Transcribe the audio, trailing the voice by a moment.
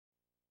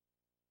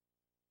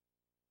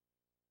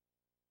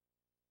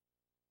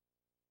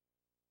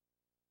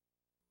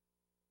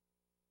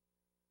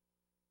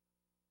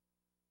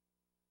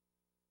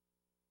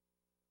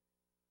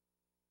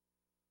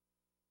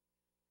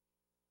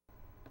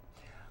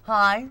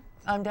Hi,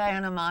 I'm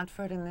Diana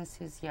Montford, and this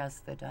is,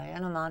 yes, the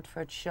Diana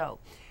Montford Show.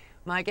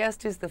 My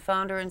guest is the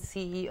founder and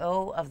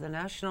CEO of the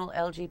National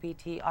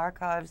LGBT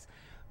Archives,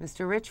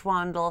 Mr. Rich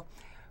Wandel,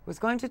 who's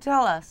going to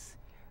tell us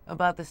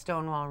about the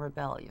Stonewall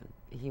Rebellion.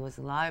 He was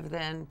alive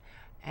then,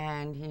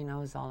 and he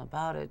knows all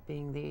about it,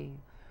 being the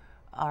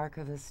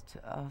archivist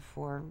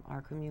for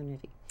our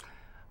community.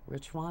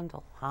 Rich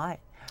Wandel, hi.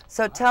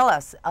 So tell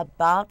us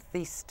about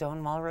the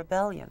Stonewall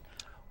Rebellion.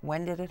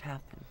 When did it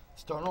happen?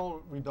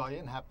 Stonewall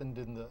Rebellion happened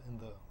in the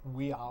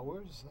wee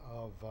hours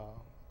of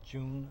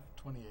June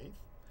 28th,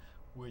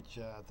 which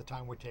at the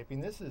time we're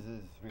taping this is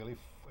really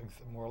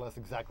more or less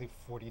exactly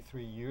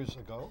 43 years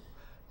ago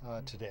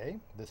today,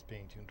 this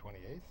being June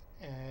 28th.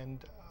 And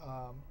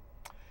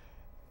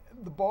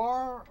the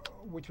bar,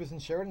 which was in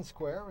Sheridan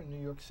Square in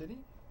New York City,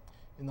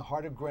 in the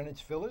heart of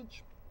Greenwich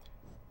Village,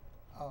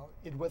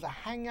 it was a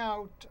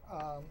hangout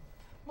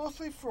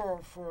mostly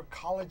for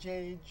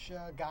college-age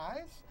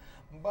guys,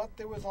 but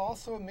there was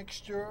also a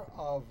mixture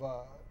of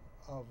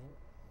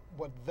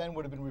what then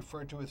would have been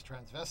referred to as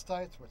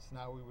transvestites, which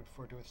now we would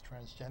refer to as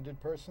transgendered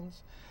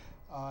persons,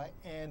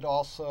 and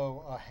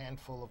also a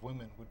handful of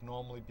women would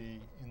normally be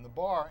in the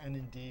bar, and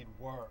indeed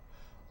were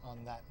on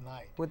that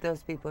night. Would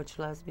those be butch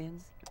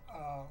lesbians?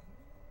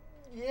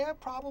 Yeah,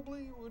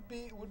 probably would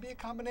be a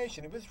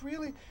combination. There's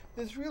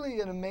really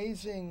an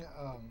amazing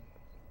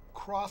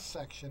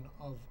cross-section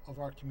of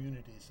our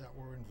communities that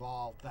were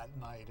involved that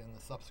night in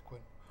the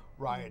subsequent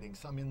rioting,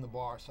 some in the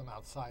bar, some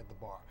outside the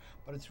bar.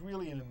 But it's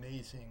really an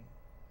amazing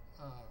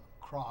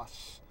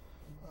cross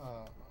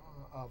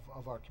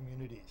of our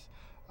communities.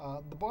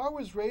 The bar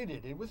was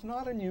raided. It was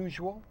not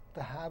unusual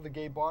to have a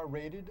gay bar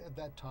raided at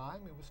that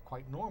time. It was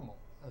quite normal,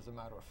 as a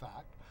matter of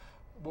fact.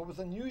 What was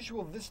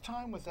unusual this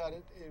time was that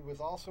it was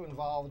also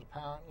involved,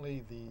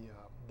 apparently,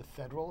 the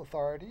federal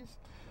authorities,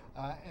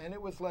 and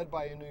it was led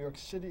by a New York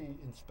City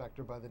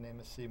inspector by the name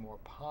of Seymour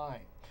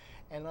Pine.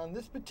 And on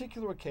this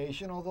particular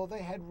occasion, although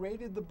they had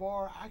raided the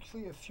bar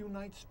actually a few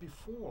nights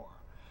before,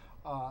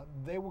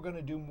 they were going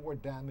to do more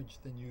damage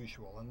than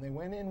usual. And they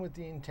went in with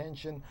the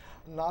intention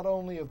not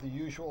only of the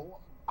usual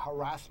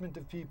harassment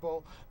of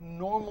people.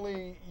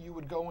 Normally you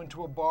would go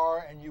into a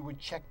bar and you would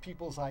check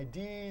people's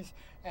IDs,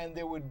 and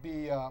there would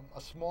be a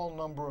small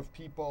number of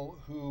people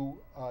who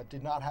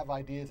did not have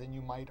IDs, and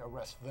you might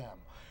arrest them.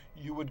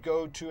 You would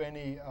go to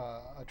any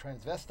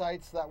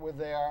transvestites that were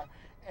there,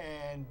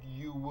 and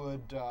you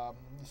would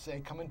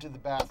say, come into the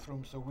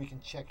bathroom so we can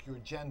check your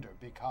gender,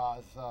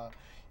 because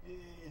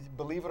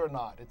believe it or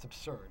not, it's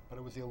absurd, but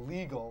it was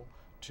illegal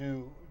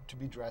to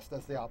be dressed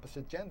as the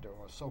opposite gender,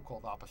 or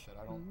so-called opposite.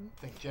 I don't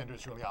think gender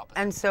is really opposite.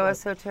 And so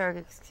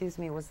esoteric,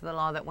 was the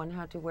law that one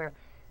had to wear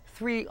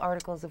 3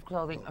 articles of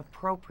clothing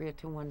appropriate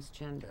to one's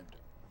gender.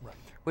 Right.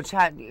 Which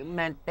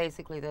meant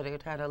basically that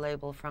it had a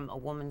label from a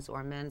woman's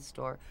or men's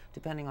store,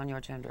 depending on your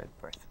gender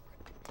at birth.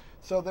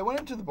 So they went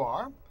into the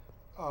bar.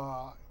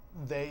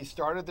 They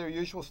started their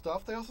usual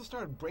stuff. They also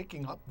started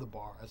breaking up the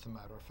bar, as a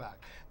matter of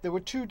fact. There were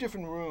 2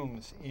 different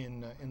rooms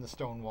in the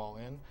Stonewall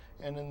Inn,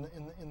 and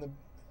in the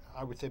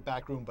I would say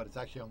back room, but it's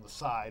actually on the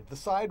side. The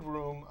side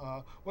room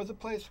was a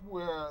place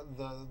where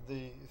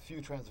the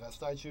few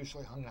transvestites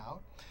usually hung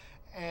out,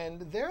 and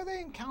there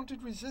they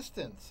encountered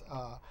resistance.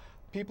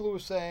 People who were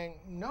saying,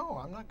 "No,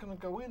 I'm not going to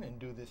go in and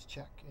do this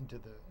check into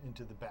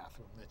the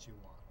bathroom that you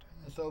want."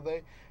 And so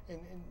they,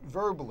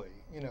 verbally,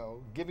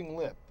 giving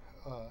lip,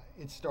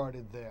 it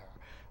started there.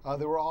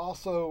 There were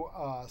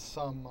also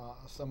some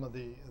of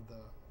the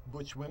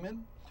butch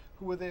women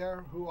who were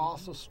there, who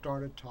also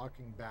started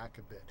talking back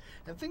a bit.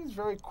 And things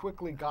very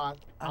quickly got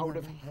out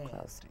of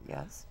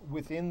hand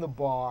within the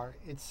bar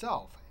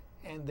itself,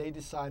 and they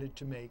decided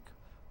to make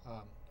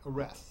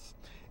arrests.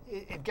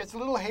 It gets a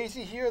little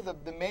hazy here.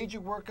 The major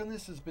work on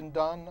this has been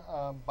done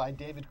by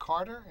David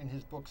Carter in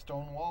his book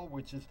Stonewall,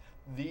 which is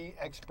the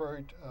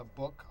expert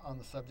book on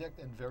the subject,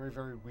 and very,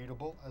 very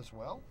readable as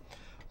well.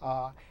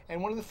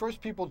 And one of the first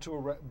people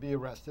to be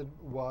arrested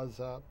was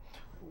a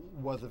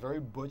very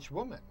butch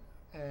woman.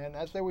 And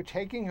as they were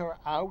taking her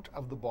out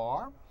of the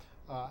bar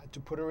to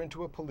put her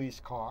into a police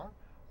car,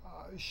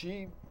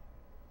 she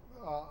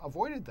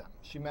avoided them.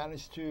 She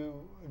managed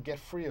to get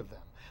free of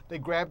them. They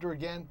grabbed her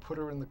again, put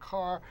her in the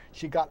car.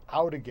 She got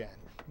out again.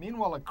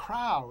 Meanwhile, a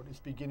crowd is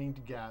beginning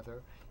to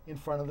gather in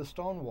front of the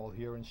Stonewall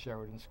here in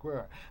Sheridan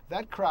Square.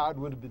 That crowd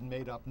would have been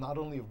made up not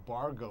only of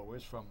bar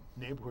goers from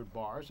neighborhood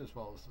bars as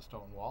well as the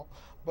Stonewall,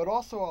 but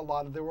also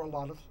there were a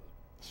lot of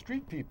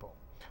street people.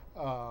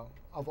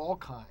 Of all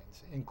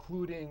kinds,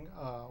 including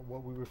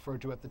what we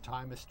referred to at the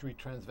time as street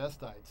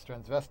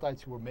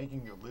transvestites who were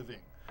making their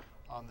living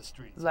on the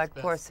streets. Like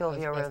poor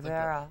Sylvia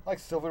Rivera. Like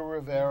Sylvia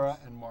Rivera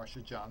and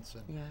Marsha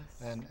Johnson,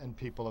 yes. and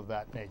people of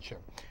that nature.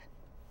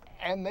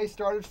 And they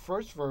started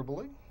first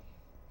verbally,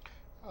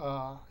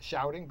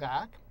 shouting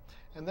back,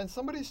 and then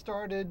somebody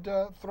started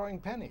throwing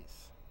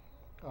pennies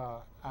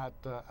at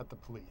the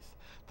police.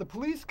 The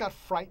police got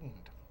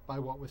frightened by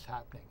what was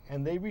happening,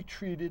 and they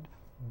retreated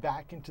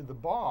back into the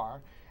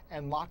bar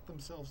and locked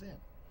themselves in.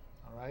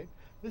 All right?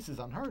 This is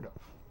unheard of.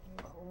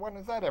 when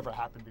has that ever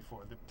happened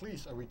before? The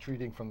police are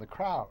retreating from the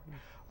crowd.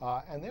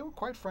 And they were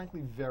quite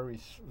frankly very,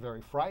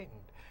 very frightened.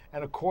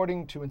 And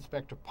according to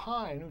Inspector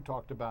Pine, who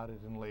talked about it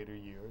in later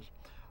years,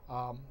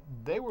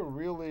 they were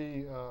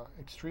really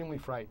extremely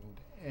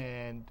frightened.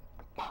 And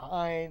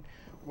Pine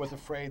was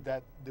afraid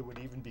that there would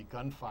even be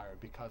gunfire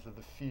because of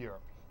the fear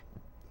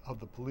of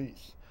the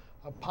police.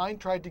 Pine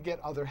tried to get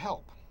other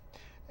help.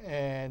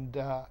 And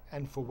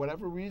for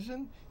whatever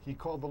reason, he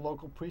called the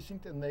local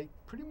precinct and they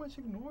pretty much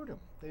ignored him.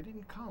 They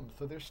didn't come.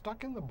 So they're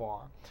stuck in the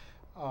bar.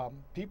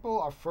 People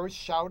are first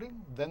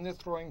shouting, then they're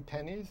throwing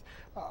pennies.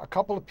 A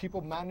couple of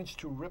people managed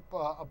to rip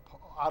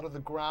out of the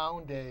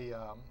ground a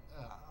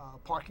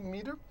parking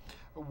meter,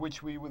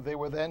 which they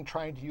were then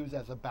trying to use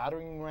as a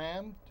battering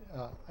ram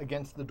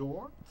against the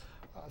door.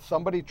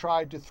 Somebody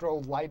tried to throw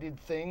lighted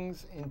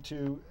things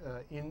into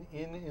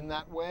in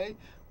that way,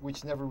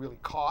 which never really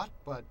caught,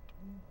 but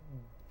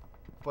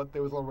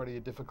there was already a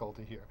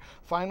difficulty here.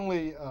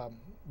 Finally,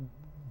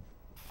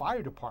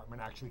 fire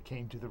department actually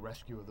came to the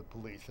rescue of the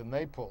police, and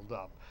they pulled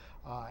up.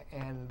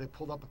 And they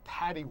pulled up a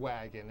paddy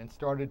wagon and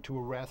started to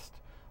arrest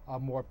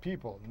more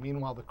people.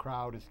 Meanwhile, the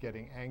crowd is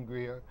getting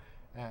angrier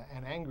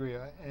and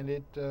angrier, and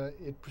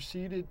it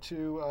proceeded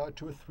to a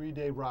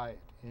 3-day riot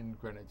in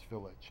Greenwich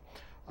Village.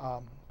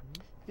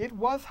 It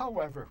was,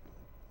 however,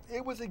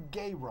 it was a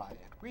gay riot.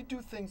 We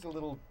do things a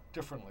little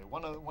differently.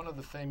 One of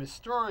the famous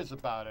stories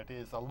about it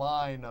is a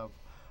line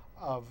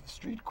of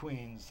street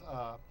queens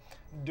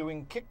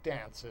doing kick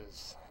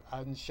dances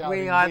and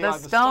shouting, We are the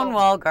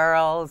Stonewall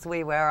girls.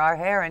 We wear our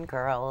hair in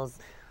curls.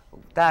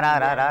 Da da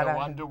da da no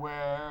da.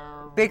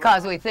 underwear.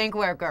 Because we think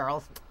we're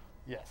girls.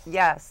 Yes.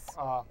 Yes.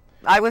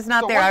 I was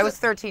not so there. I once was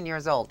 13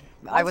 years old.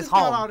 I Once was it's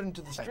gone home. out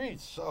into the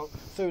streets,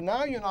 so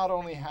now you not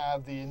only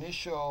have the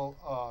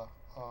initial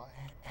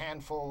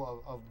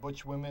handful of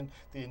butch women,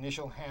 the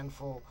initial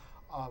handful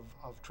of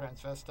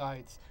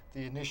transvestites,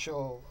 the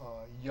initial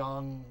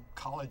young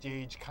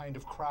college-age kind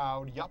of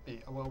crowd,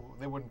 yuppie. Well,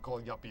 they wouldn't call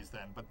it yuppies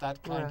then, but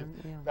that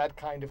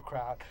kind of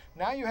crowd.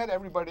 Now you had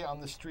everybody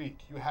on the street.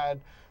 You had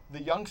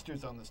the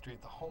youngsters on the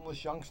street, the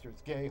homeless youngsters,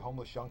 gay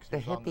homeless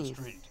youngsters on the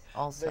street.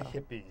 Also. The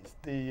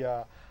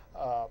hippies.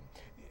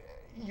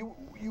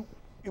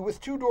 It was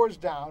 2 doors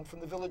down from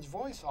the Village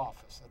Voice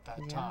office at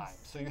that time.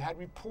 So you had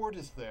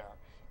reporters there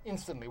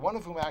instantly, one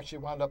of whom actually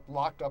wound up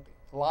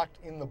locked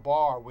in the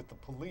bar with the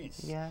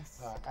police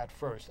at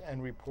first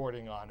and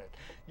reporting on it.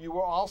 You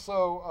were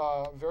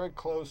also very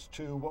close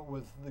to what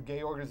was the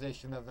gay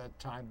organization at that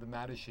time, the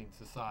Mattachine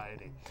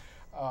Society.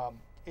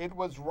 It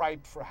was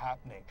ripe for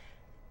happening.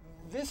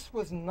 This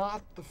was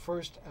not the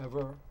first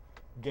ever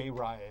gay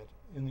riot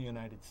in the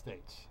United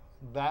States.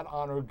 That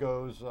honor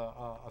goes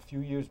a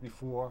few years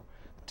before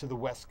to the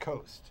West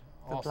Coast.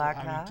 The also Black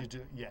having Cat? to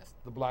do, yes,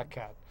 the Black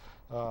Cat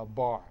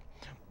bar.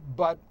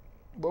 But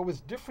what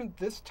was different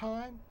this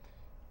time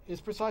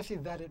is precisely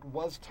that it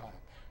was time.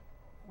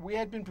 We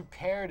had been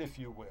prepared, if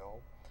you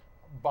will,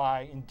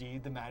 by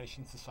indeed the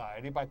Mattachine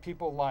Society, by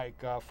people like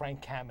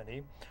Frank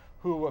Kameny,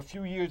 who a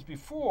few years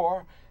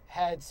before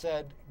had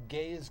said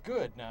gay is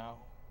good. Now,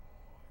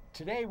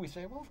 today we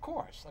say, well, of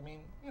course. I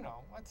mean, you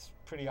know, that's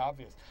pretty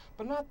obvious.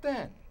 But not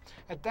then.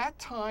 At that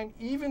time,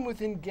 even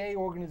within gay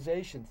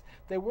organizations,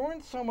 they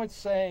weren't so much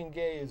saying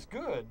gay is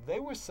good. They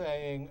were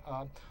saying,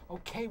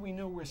 okay, we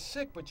know we're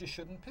sick, but you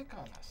shouldn't pick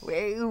on us.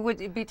 It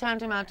would be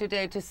tantamount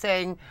today to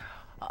saying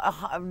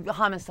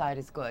homicide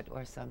is good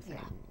or something.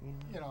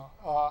 You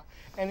know,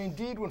 and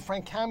indeed, when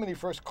Frank Kameny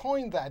first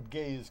coined that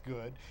gay is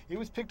good, it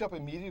was picked up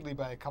immediately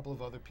by a couple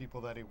of other people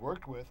that he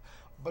worked with.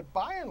 But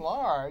by and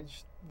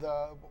large,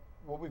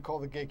 what we call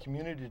the gay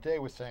community today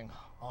was saying,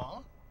 huh?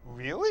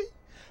 Really?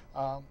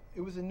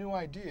 It was a new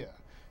idea.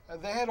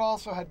 They had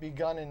also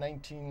begun in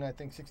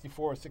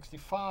 1964 or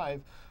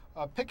 65,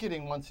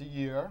 picketing once a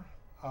year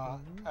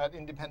at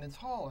Independence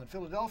Hall in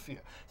Philadelphia.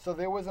 So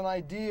there was an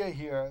idea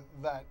here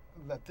that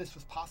this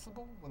was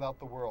possible without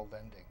the world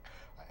ending.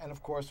 And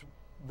of course,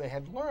 they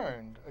had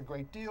learned a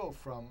great deal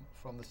from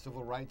the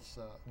civil rights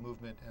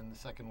movement and the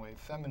second wave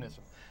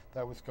feminism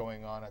that was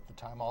going on at the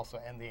time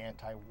also, and the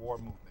anti-war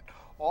movement.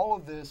 All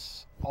of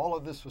this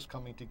was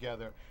coming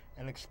together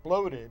and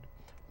exploded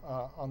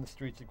on the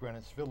streets of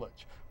Greenwich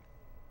Village.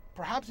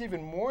 Perhaps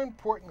even more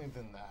importantly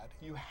than that,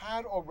 you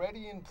had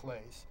already in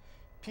place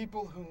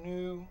people who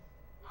knew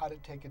how to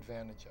take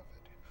advantage of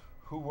it,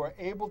 who were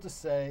able to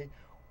say,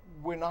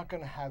 we're not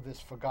going to have this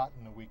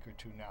forgotten a week or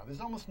two now. There's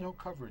almost no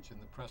coverage in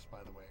the press, by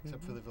the way,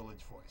 except for the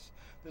Village Voice.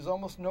 There's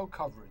almost no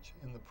coverage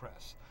in the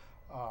press.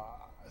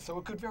 So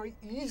it could very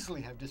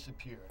easily have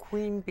disappeared.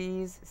 Queen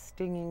bees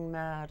stinging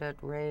mad at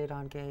raid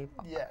on gay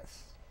bars.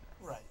 Yes,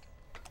 right.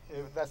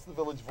 That's the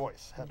Village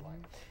Voice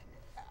headline.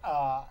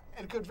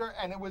 It could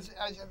and it was,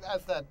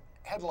 as that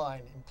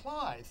headline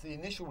implies, the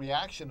initial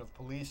reaction of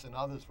police and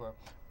others were,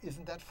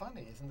 isn't that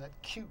funny? Isn't that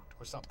cute?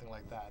 Or something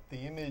like that. The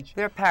image.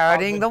 They're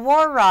parodying the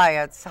war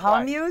riots. How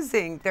Right.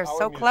 amusing. They're How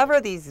so amusing.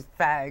 clever, these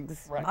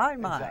fags. Right,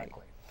 My.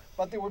 exactly.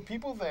 But there were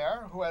people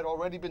there who had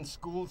already been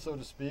schooled, so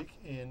to speak,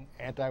 in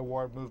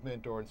anti-war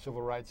movement or in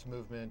civil rights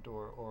movement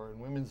or in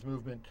women's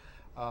movement.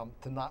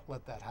 to not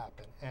let that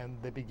happen. And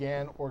they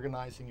began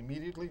organizing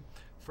immediately,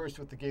 first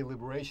with the Gay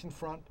Liberation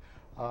Front,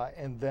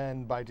 and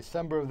then by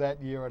December of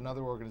that year,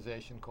 another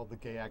organization called the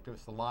Gay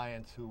Activist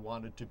Alliance, who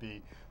wanted to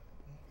be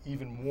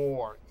even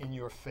more in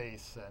your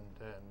face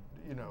and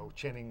you know,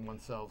 chaining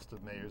oneself to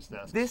mayor's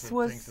desks This and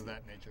was things of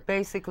that nature.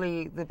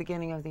 basically the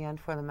beginning of the end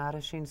for the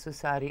Mattachine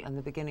Society and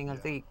the beginning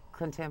of the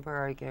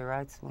contemporary gay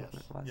rights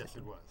movement, wasn't Yes,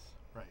 it was.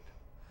 Right.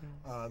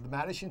 Yes. The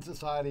Mattachine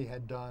Society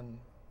had done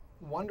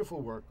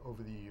wonderful work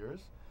over the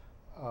years.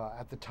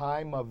 At the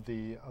time of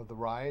the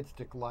riots,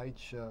 Dick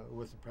Leitch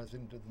was the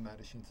president of the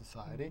Mattachine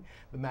Society.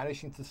 The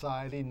Mattachine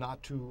Society,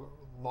 not too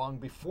long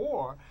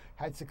before,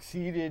 had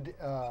succeeded,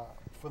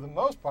 for the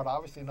most part,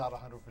 obviously not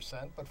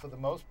 100%, but for the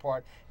most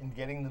part, in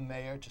getting the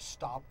mayor to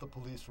stop the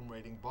police from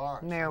raiding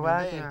bars. Mayor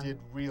Wagner Wagner did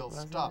real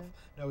stuff.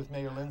 No, it was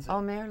Mayor Lindsay. Oh,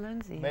 Mayor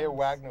Lindsay. Mayor yes.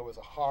 Wagner was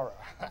a horror.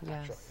 Yes.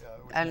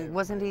 Actually. And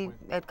wasn't he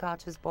Ed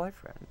Koch's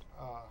boyfriend?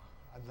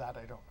 That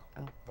I don't know.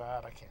 Oh.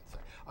 That I can't say.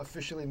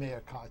 Officially,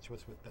 Mayor Koch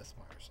was with Bess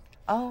Myerson.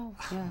 Oh,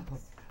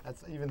 yes.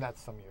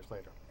 That's some years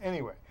later.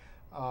 Anyway,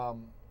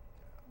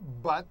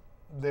 but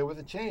there was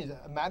a change.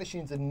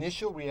 Mattachine's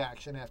initial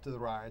reaction after the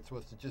riots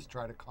was to just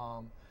try to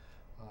calm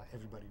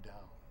everybody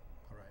down.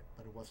 All right,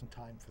 but it wasn't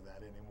time for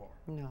that anymore.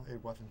 No.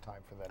 It wasn't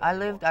time for that.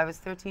 I was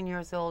 13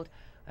 years old.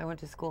 I went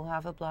to school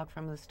half a block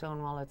from the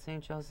Stonewall at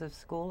St. Joseph's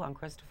School on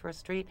Christopher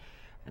Street,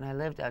 and I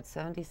lived at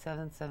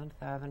 77th 7th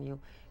Avenue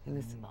in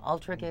this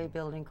ultra-gay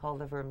building called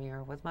the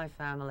Vermeer with my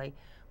family.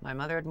 My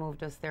mother had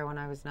moved us there when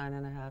I was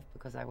 9.5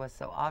 because I was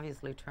so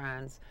obviously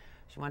trans.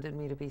 She wanted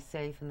me to be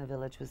safe, and the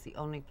village was the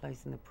only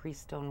place in the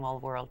pre-Stonewall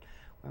world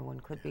where one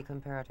could be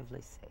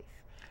comparatively safe.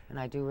 And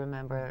I do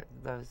remember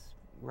those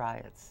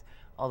riots,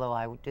 although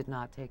I did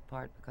not take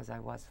part because I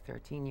was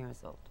 13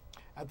 years old.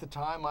 At the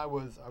time, I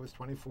was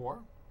 24.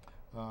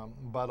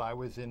 But I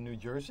was in New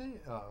Jersey,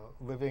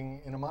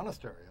 living in a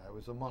monastery. I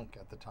was a monk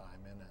at the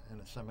time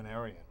and a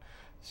seminarian.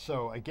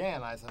 So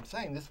again, as I'm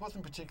saying, this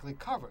wasn't particularly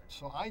covered.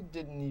 So I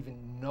didn't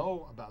even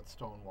know about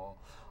Stonewall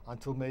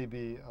until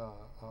maybe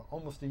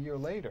almost a year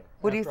later,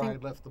 after I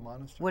had left the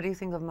monastery. What do you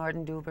think of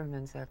Martin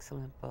Duberman's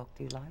excellent book?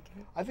 Do you like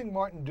it? I think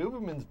Martin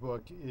Duberman's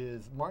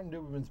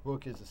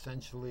book is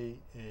essentially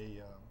a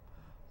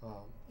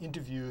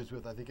interviews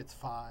with, I think it's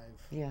 5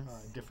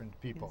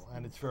 different people,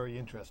 and it's very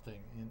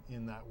interesting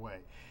in that way.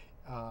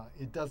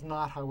 It does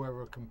not,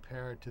 however,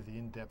 compare to the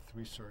in-depth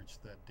research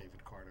that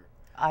David Carter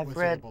I've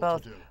read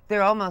both.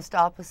 They're almost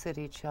opposite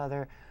each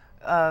other.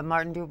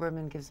 Martin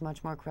Duberman gives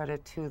much more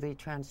credit to the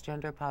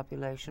transgender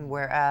population,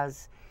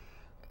 whereas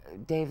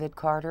David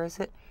Carter,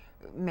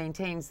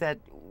 maintains that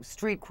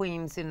street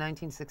queens in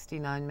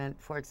 1969 meant,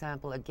 for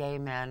example, a gay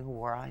man who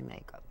wore eye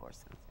makeup or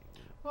something.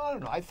 Well, I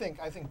don't know. I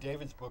think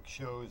David's book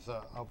shows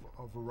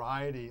a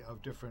variety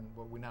of different,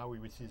 what we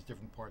would see as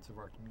different parts of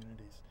our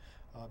communities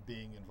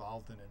being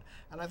involved in it.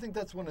 And I think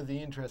that's one of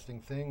the interesting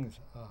things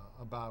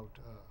about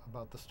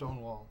the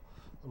Stonewall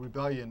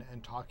Rebellion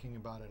and talking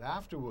about it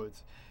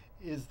afterwards,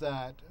 is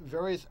that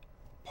various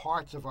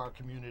parts of our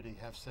community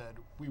have said,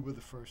 we were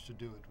the first to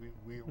do it.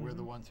 We're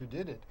the ones who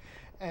did it.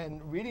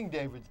 And reading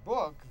David's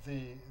book,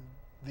 the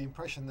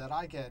impression that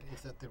I get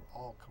is that they're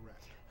all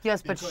correct.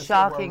 Yes, but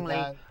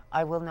shockingly,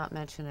 I will not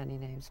mention any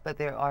names, but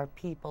there are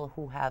people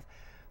who have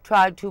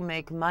tried to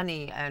make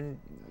money and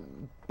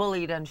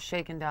bullied and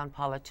shaken down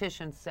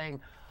politicians saying,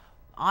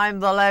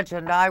 I'm the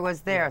legend, I was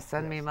there,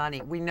 send me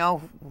money. We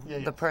know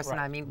the person,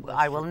 I mean,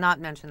 I will not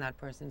mention that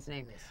person's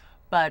name.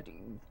 But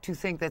to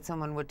think that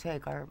someone would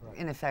take our,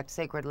 in effect,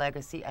 sacred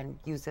legacy and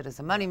use it as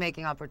a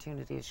money-making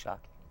opportunity is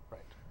shocking.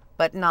 Right.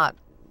 But not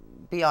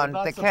beyond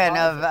the ken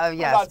of,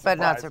 yes, but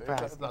not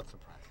surprising. It's not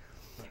surprising.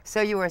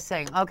 So you were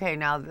saying, okay,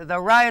 now the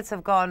riots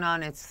have gone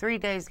on, it's 3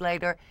 days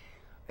later,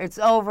 it's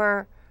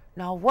over.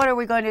 Now what are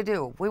we going to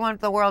do? We want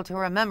the world to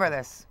remember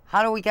this.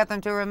 How do we get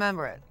them to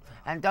remember it?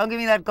 And don't give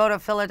me that go to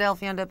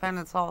Philadelphia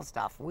Independence Hall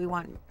stuff. We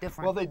want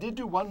different. Well, they did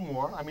do one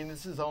more. I mean,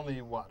 this is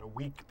only, what, a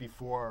week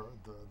before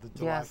the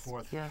July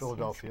 4th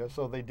Philadelphia.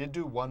 So they did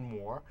do one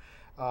more.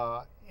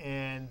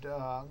 And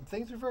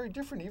things were very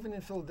different, even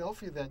in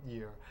Philadelphia that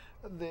year.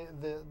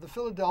 The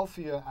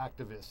Philadelphia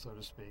activists, so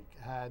to speak,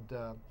 had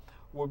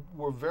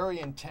were very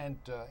intent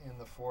in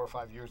the 4 or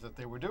 5 years that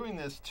they were doing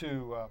this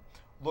to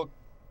look,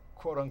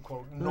 quote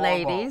unquote, normal.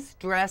 Ladies,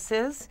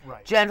 dresses,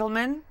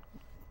 gentlemen,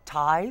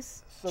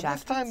 ties, so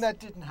jackets. This time that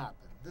didn't happen.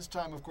 This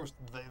time, of course,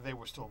 they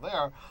were still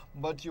there,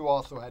 but you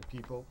also had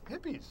people,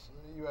 hippies.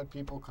 You had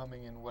people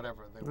coming in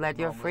whatever. They Let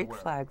your freak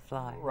flag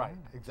fly. Right,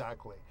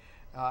 exactly.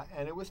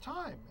 And it was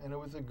time, and it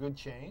was a good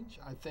change.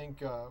 I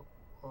think an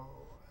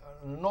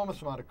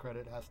enormous amount of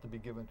credit has to be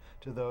given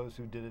to those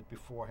who did it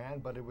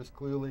beforehand, but it was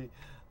clearly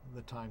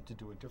the time to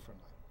do it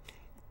differently.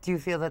 Do you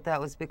feel that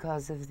that was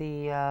because of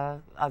the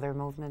other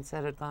movements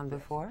that had gone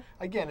before?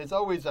 Again, it's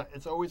always a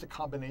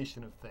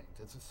combination of things.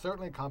 It's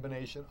certainly a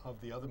combination of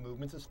the other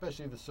movements,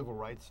 especially the civil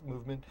rights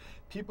movement.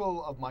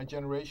 People of my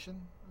generation,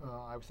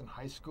 I was in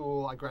high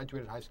school. I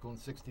graduated high school in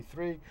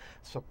 '63,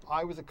 so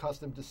I was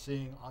accustomed to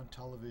seeing on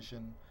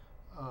television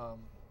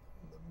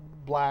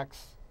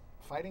blacks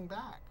fighting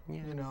back.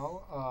 Yes. You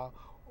know,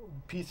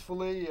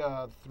 peacefully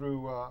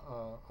through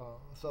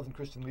Southern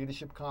Christian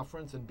Leadership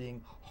Conference and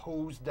being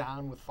hosed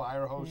down with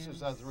fire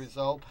hoses as a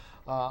result.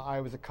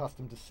 I was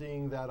accustomed to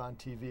seeing that on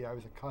TV. I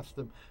was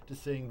accustomed to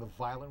seeing the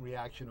violent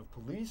reaction of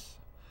police.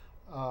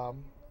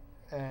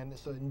 And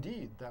so,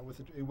 indeed,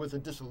 it was a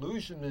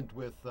disillusionment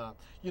with,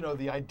 you know,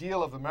 the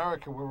ideal of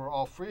America where we're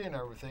all free and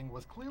everything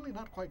was clearly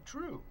not quite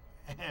true,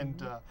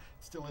 and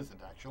still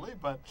isn't actually.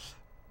 But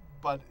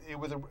it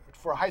was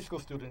for a high school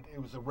student,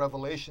 it was a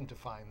revelation to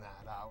find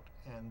that out,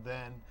 and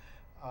then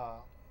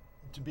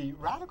to be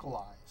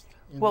radicalized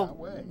in that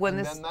way.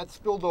 And then that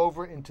spilled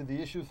over into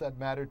the issues that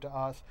mattered to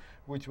us,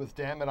 which was,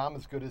 damn it, I'm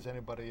as good as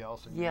anybody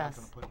else, and you're not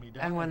going to put me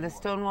down And when anymore. the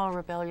Stonewall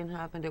Rebellion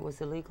happened, it was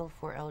illegal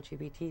for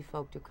LGBT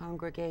folk to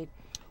congregate.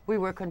 We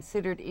were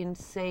considered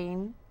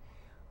insane.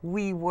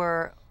 We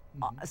were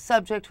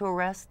subject to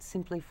arrest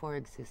simply for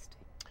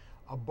existing.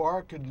 A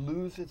bar could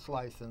lose its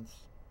license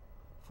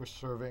for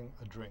serving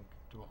a drink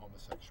to a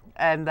homosexual.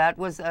 And that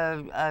was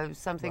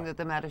something that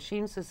the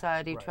Mattachine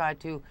Society tried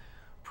to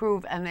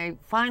prove, and they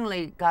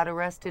finally got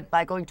arrested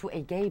by going to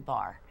a gay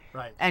bar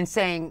and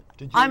saying,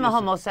 I'm a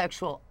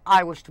homosexual,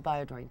 I wish to buy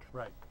a drink.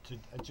 Right,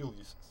 at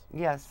Julius's.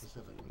 Yes,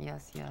 specifically.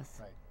 yes.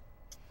 Right.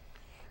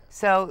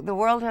 So the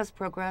world has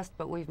progressed,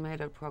 but we've made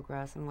it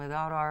progress, and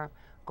without our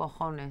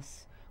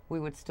cojones, we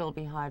would still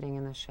be hiding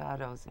in the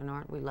shadows. And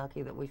aren't we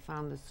lucky that we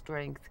found the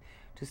strength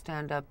to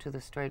stand up to the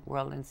straight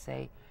world and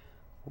say,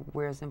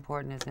 we're as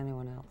important as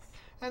anyone else?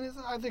 And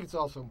I think it's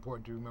also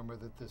important to remember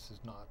that this is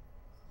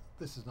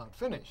not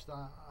finished.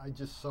 I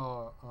just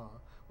saw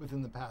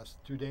within the past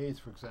 2 days,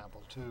 for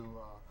example, two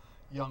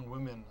young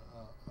women,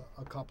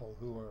 a couple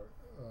who were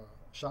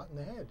shot in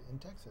the head in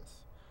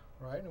Texas.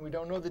 Right, and we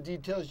don't know the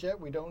details yet.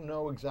 We don't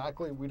know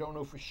exactly. We don't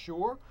know for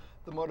sure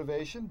the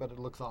motivation, but it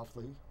looks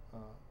awfully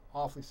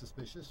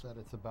suspicious that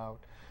it's about.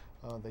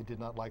 They did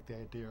not like the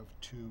idea of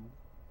two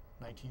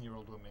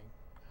 19-year-old women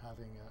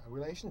having a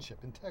relationship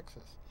in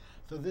Texas.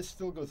 So this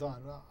still goes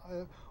on.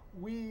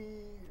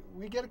 We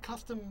get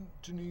accustomed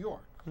to New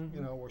York,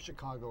 you know, or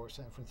Chicago or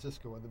San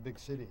Francisco or the big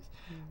cities.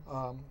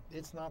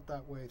 It's not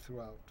that way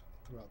throughout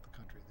the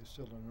country. There's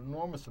still an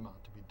enormous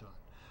amount to be done,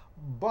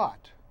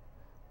 but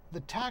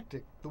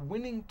the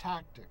winning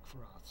tactic for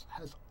us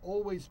has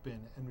always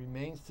been and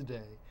remains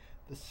today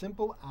the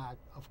simple act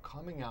of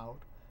coming out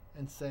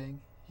and saying,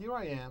 here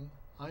I am,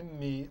 I'm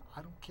me,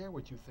 I don't care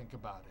what you think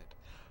about it.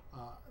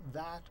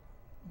 That,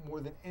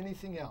 more than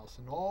anything else,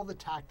 and all the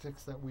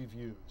tactics that we've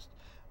used,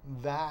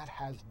 that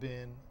has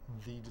been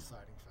the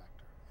deciding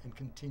factor and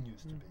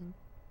continues to be.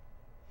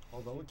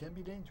 Although it can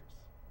be dangerous,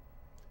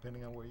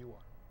 depending on where you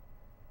are.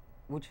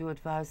 Would you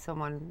advise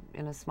someone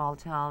in a small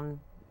town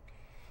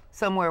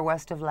somewhere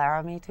west of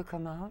Laramie to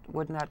come out?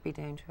 Wouldn't that be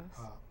dangerous?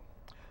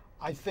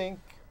 I think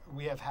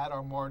we have had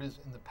our martyrs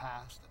in the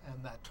past,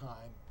 and that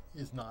time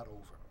is not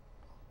over.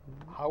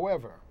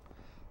 However,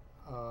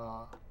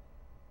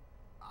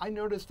 I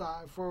noticed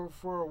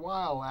for a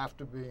while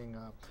after being,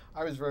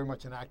 I was very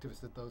much an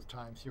activist at those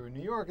times here in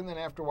New York, and then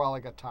after a while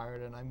I got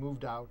tired and I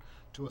moved out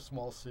to a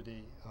small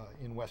city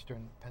in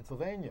western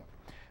Pennsylvania.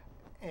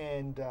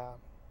 And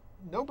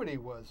nobody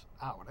was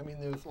out. I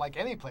mean, there was, like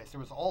any place, there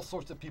was all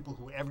sorts of people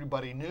who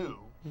everybody knew,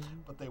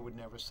 but they would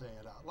never say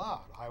it out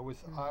loud. I was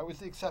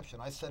the exception.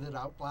 I said it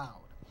out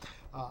loud.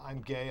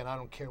 I'm gay, and I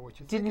don't care what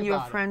you think about it. Didn't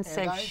your friends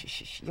say, shh,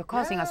 shh, you're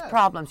causing us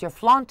problems, you're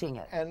flaunting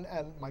it? And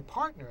my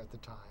partner at the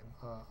time,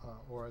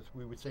 or as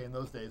we would say in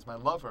those days, my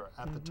lover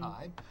at the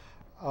time,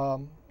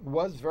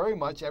 was very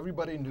much,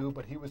 everybody knew,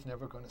 but he was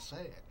never going to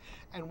say it.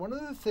 And one of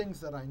the things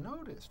that I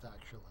noticed,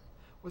 actually,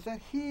 was that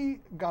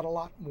he got a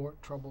lot more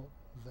trouble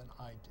than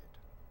I did.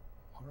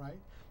 All right,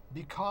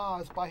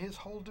 because by his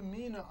whole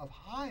demeanor of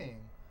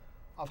hiding,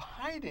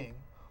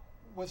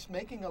 was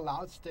making a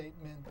loud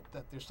statement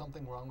that there's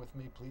something wrong with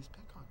me. Please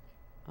pick on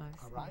me.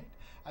 All right,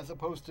 as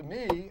opposed to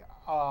me.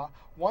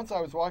 Once I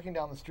was walking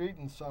down the street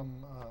and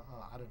some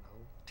I don't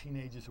know,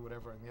 teenagers or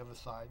whatever on the other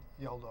side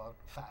yelled out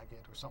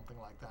 "faggot" or something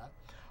like that.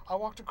 I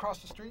walked across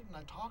the street and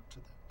I talked to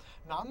them.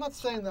 Now, I'm not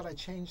saying that I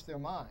changed their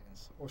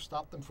minds or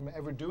stopped them from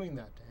ever doing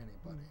that to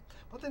anybody,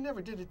 but they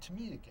never did it to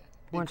me again.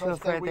 Because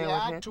they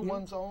react to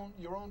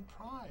your own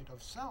pride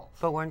of self.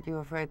 But weren't you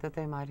afraid that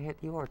they might hit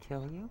you or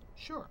kill you?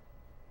 Sure.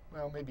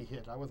 Well, maybe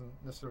hit. I wasn't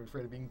necessarily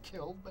afraid of being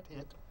killed, but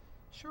hit.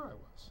 Sure I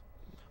was.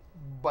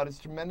 But it's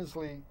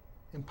tremendously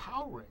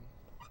empowering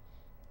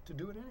to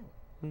do it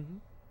anyway.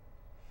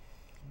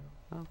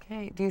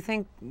 Okay. Do you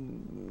think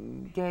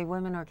gay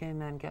women or gay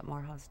men get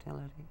more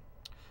hostility?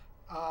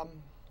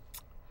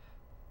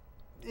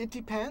 It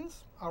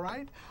depends, all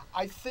right?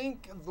 I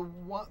think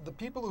the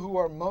people who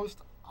are most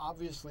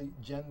obviously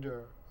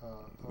gender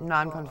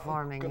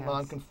non-conforming, yes.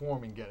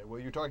 Non-conforming get it. Well,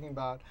 you're talking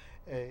about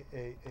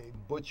a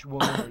butch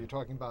woman, or you're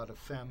talking about a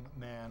femme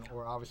man,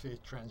 or obviously a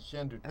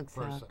transgendered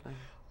person.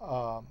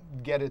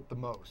 Get it the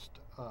most.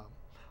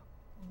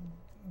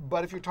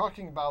 But if you're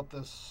talking about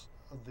the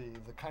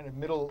kind of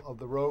middle of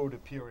the road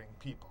appearing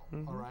people,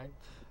 all right?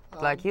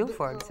 Like you,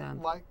 for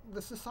example. Like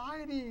the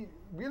society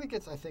really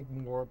gets, I think,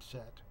 more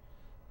upset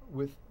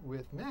with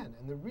men.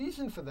 And the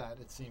reason for that,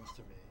 it seems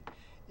to me,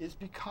 is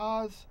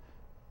because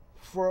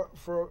for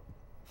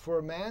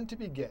a man to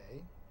be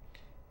gay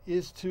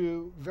is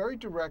to very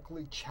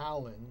directly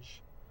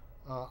challenge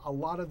a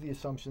lot of the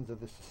assumptions of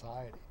this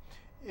society.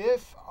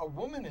 If a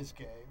woman is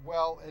gay,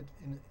 well,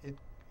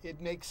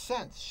 it makes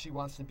sense. She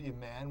wants to be a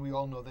man. We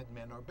all know that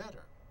men are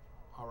better,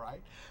 all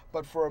right?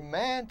 But for a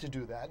man to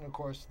do that, and of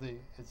course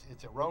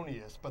it's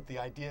erroneous, but the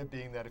idea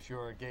being that if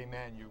you're a gay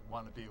man, you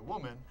want to be a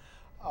woman,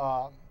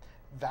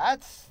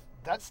 that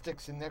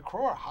sticks in their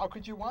craw. How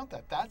could you want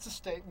that? That's a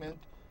statement.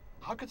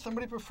 How could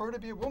somebody prefer to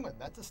be a woman?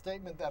 That's a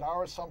statement that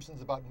our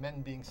assumptions about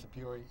men being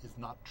superior is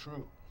not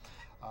true.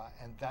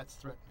 And that's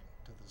threatening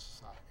to the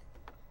society.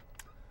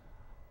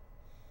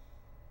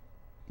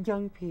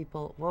 Young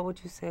people, what would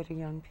you say to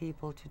young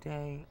people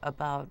today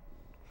about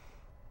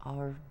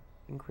our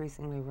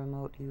increasingly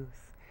remote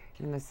youth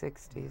in the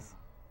 60s?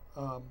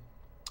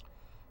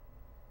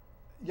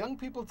 Young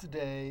people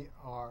today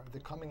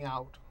they're coming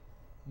out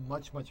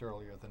much, much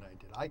earlier than I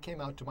did. I came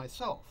out to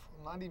myself,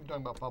 I'm not even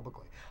talking about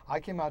publicly.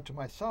 I came out to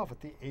myself at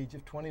the age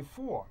of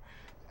 24.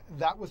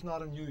 That was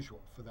not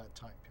unusual for that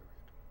time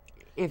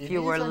period. It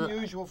is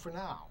unusual for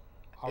now,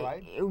 all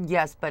right?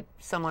 Yes, but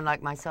someone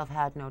like myself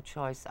had no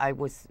choice. I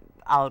was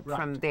out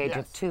from the age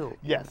of 2.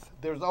 Yes,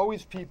 there's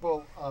always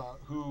people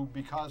who,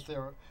 because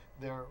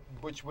they're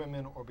butch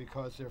women or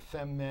because they're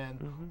femme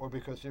men or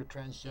because they're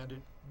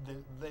transgender,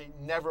 they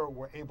never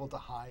were able to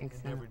hide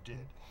and never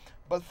did.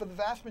 But for the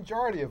vast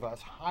majority of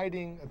us,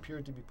 hiding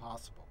appeared to be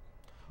possible,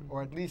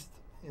 or at least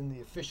in the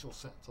official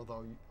sense,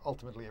 although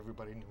ultimately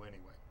everybody knew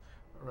anyway,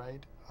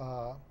 right?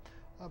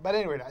 But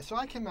anyway, so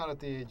I came out at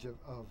the age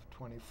of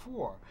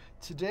 24.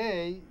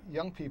 Today,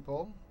 young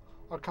people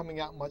are coming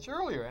out much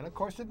earlier, and of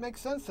course it makes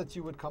sense that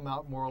you would come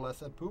out more or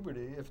less at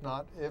puberty, if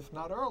not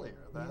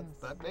earlier.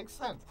 That makes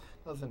sense,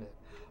 doesn't it?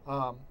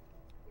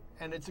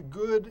 And it's a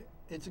good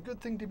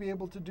thing to be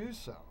able to do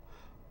so.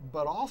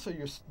 But also,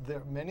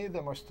 many of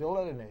them are still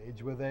at an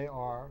age where they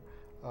are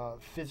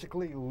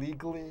physically,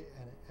 legally,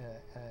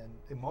 and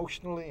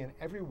emotionally, in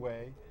every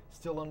way,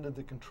 still under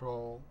the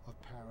control of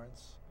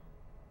parents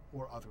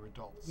or other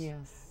adults.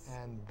 Yes.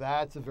 And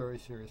that's a very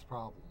serious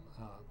problem.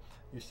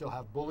 You still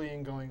have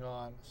bullying going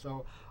on.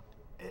 So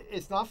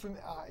it's not,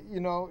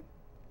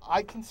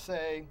 I can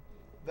say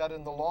that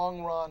in the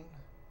long run,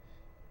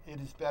 it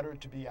is better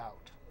to be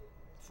out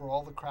for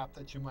all the crap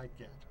that you might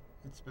get.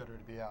 It's better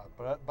to be out.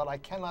 But I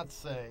cannot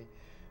say,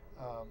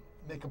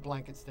 make a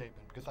blanket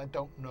statement, because I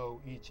don't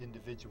know each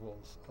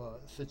individual's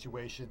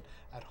situation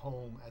at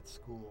home, at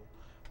school.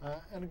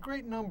 And a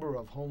great number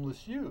of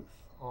homeless youth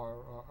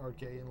are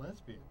gay and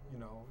lesbian,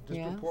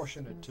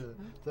 disproportionate to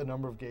the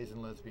number of gays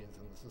and lesbians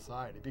in the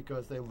society,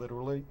 because they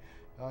literally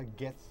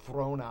get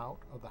thrown out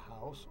of the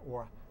house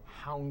or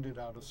hounded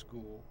out of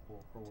school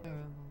or whatever.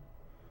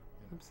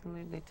 Terrible.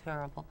 Absolutely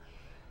terrible.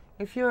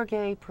 If you're a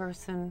gay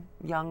person,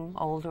 young,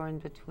 old, or in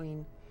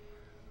between,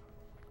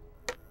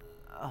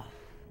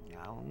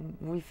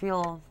 we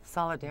feel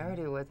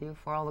solidarity with you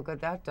for all the good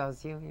that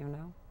does you,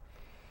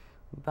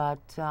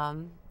 But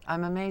I'm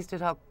amazed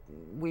at how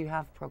we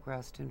have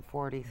progressed in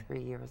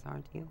 43 years,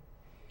 aren't you?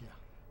 Yeah.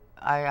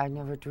 I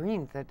never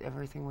dreamed that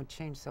everything would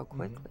change so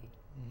quickly.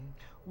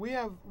 We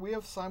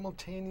have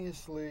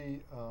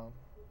simultaneously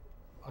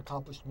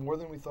accomplished more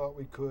than we thought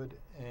we could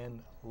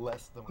and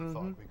less than we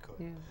thought we could.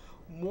 Yeah.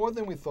 More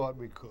than we thought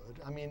we could.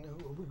 I mean,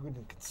 we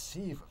couldn't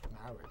conceive of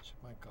marriage.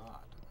 My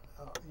God,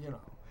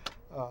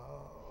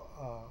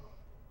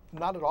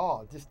 not at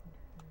all. Just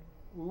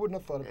we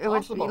wouldn't have thought it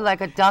possible. It would be like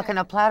a duck and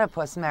a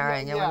platypus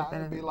marrying. Yeah,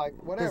 it would be like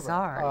whatever.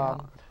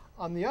 Bizarre.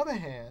 On the other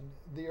hand,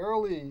 the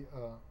early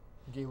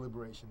gay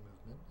liberation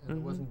movement, and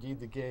it was indeed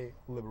the gay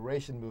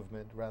liberation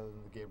movement rather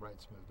than the gay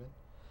rights movement.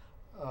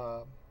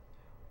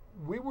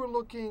 We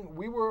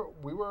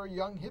were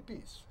young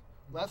hippies,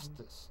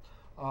 leftists.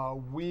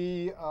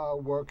 We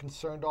were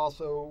concerned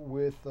also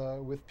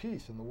with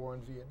peace in the war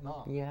in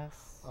Vietnam.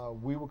 Yes.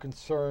 We were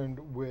concerned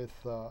with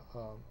the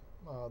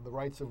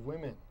rights of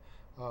women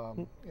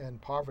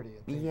and poverty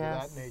and things of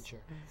that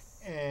nature.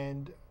 Yes.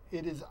 And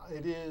it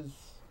is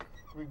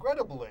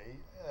regrettably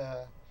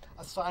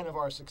a sign of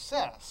our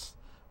success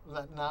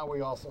that now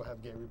we also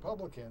have gay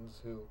Republicans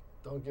who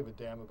don't give a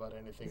damn about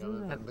anything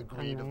other than the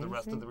greed of the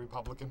rest of the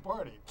Republican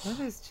Party. That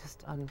is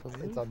just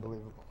unbelievable. It's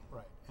unbelievable,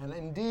 right. And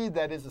indeed,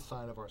 that is a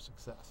sign of our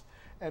success.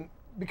 And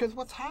because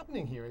what's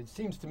happening here, it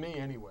seems to me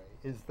anyway,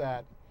 is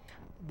that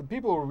the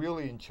people who are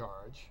really in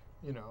charge,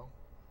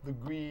 the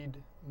greed,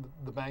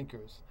 the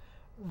bankers,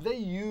 they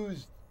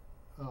use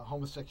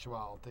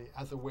homosexuality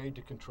as a way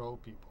to control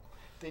people.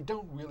 They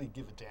don't really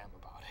give a damn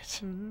about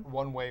it,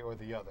 one way or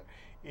the other.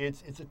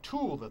 It's a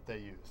tool that they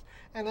use.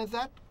 And as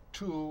that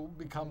tool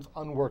becomes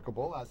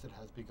unworkable, as it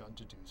has begun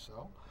to do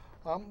so,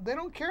 they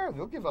don't care.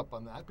 They'll give up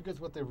on that, because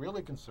what they're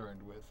really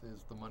concerned with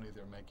is the money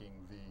they're making,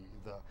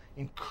 the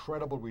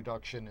incredible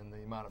reduction in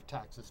the amount of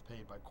taxes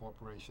paid by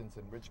corporations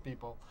and rich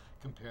people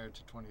compared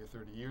to 20 or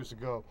 30 years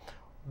ago.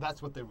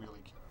 That's what they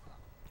really care about.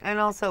 And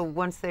also,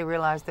 once they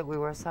realized that we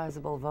were a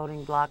sizable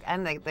voting bloc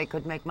and they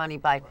could make money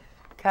by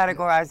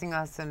categorizing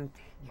us and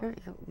your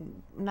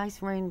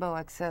nice rainbow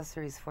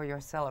accessories for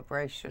your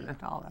celebration and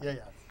all that.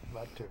 Yeah,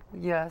 that too.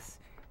 Yes,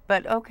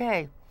 but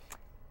okay.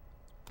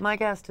 My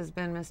guest has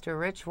been Mr.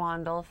 Rich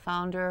Wandel,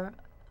 founder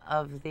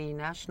of the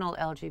National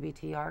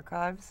LGBT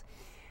Archives,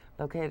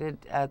 located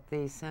at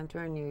the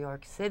center in New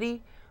York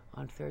City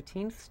on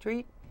 13th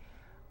Street.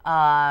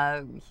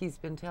 He's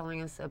been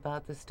telling us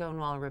about the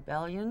Stonewall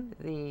Rebellion,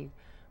 the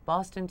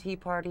Boston Tea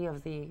Party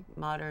of the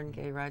modern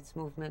gay rights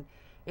movement.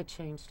 It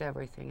changed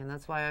everything, and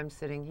that's why I'm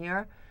sitting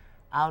here,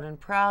 out and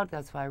proud.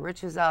 That's why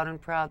Rich is out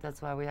and proud.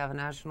 That's why we have a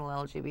National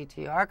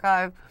LGBT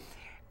Archive.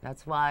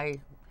 That's why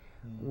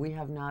we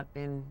have not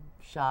been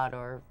shot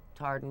or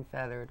tarred and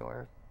feathered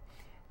or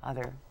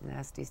other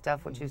nasty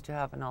stuff, which used to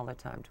happen all the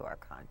time to our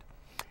kind.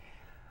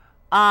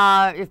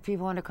 If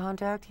people want to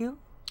contact you?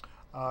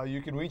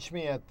 You can reach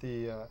me at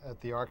the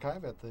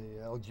archive at the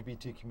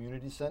LGBT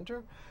Community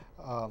Center,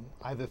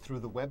 either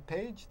through the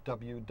webpage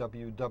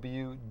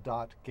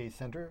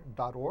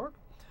www.gaycenter.org,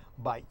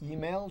 by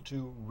email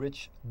to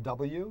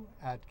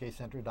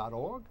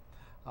richw@gaycenter.org,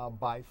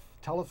 by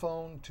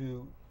telephone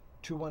to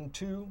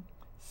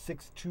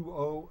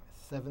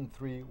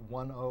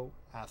 212-620-7310.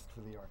 Ask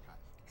for the archive.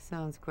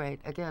 Sounds great.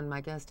 Again,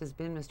 my guest has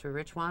been Mr.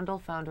 Rich Wandel,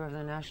 founder of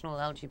the National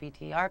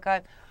LGBT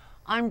Archive.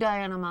 I'm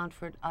Diana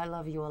Montford. I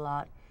love you a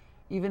lot.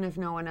 Even if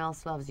no one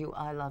else loves you,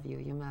 I love you.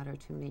 You matter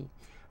to me.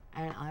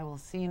 And I will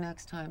see you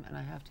next time, and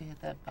I have to hit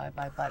that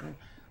bye-bye button.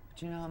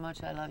 But you know how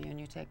much I love you, and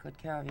you take good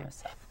care of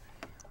yourself.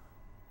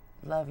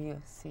 Love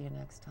you. See you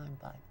next time.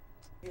 Bye.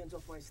 Hands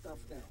off my stuff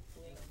now.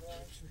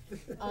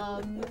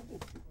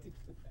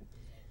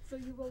 So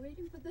you were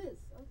waiting for this,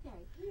 okay?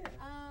 Yeah.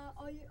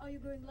 Are you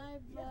going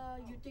live?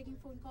 You're taking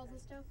phone calls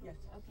and stuff? Yes.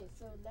 Okay,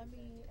 so let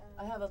me.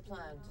 I have a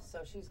plan,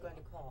 so she's going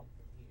to call.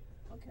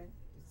 Okay.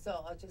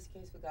 So just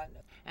in case we got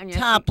and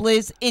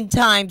Topless in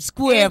Times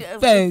Square,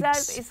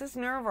 folks. Is this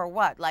nerve or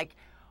what? Like,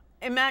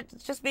 imagine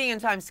just being in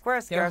Times Square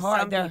scares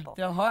some people.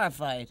 They're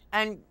horrified.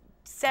 And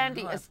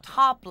Sandy is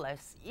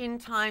topless in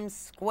Times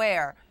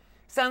Square.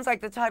 Sounds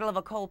like the title of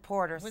a Cole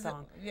Porter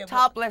song.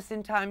 Topless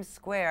in Times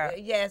Square.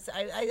 Yes,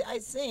 I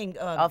sing.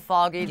 A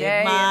foggy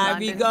day. My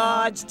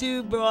regards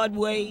to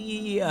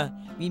Broadway.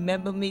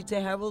 Remember me to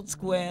Herald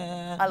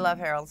Square. I love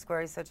Herald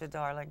Square. He's such a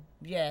darling.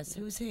 Yes,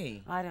 who's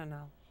he? I don't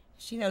know.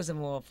 She knows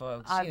them all,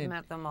 folks. I've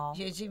met them all.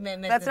 She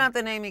met That's them. not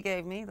the name he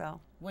gave me,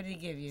 though. What did he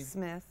give you?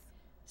 Smith.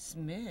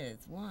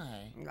 Smith.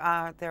 Why?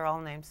 They're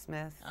all named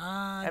Smith.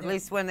 Ah, At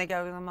least when they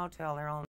go to the motel, they're all